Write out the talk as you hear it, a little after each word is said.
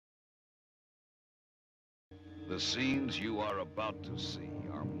The scenes you are about to see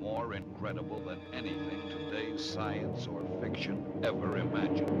are more incredible than anything today's science or fiction ever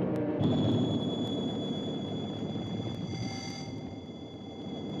imagined.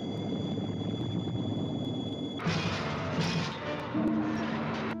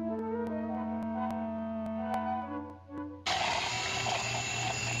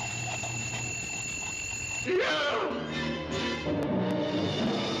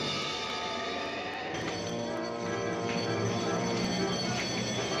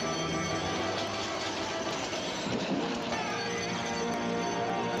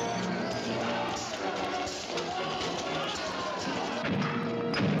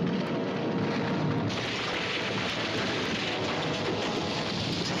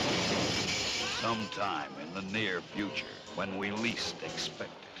 Sometime in the near future, when we least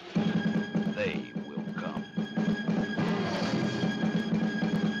expect it, they will come.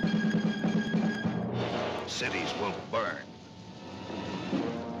 Cities will burn.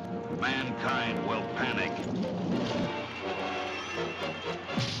 Mankind will panic.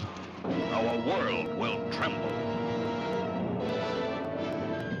 Our world will tremble.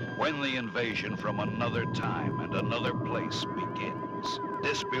 When the invasion from another time and another place begins,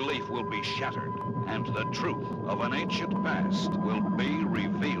 disbelief will be shattered, and the truth of an ancient past will be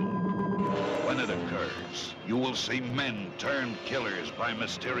revealed. When it occurs, you will see men turned killers by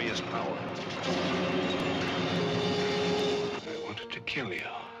mysterious power. I wanted to kill you.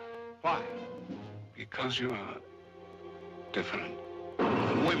 Why? Because you are different.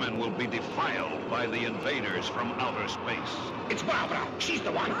 Women will be defiled by the invaders from outer space. It's Barbara. She's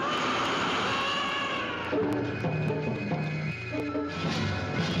the one.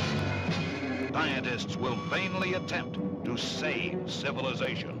 Scientists will vainly attempt to save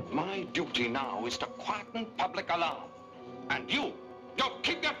civilization. My duty now is to quieten public alarm. And you, don't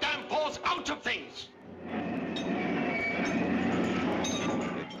keep your damn paws out of things.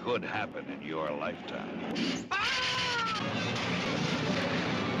 It could happen in your lifetime.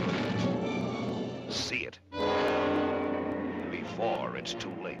 See it before it's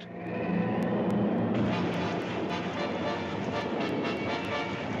too late.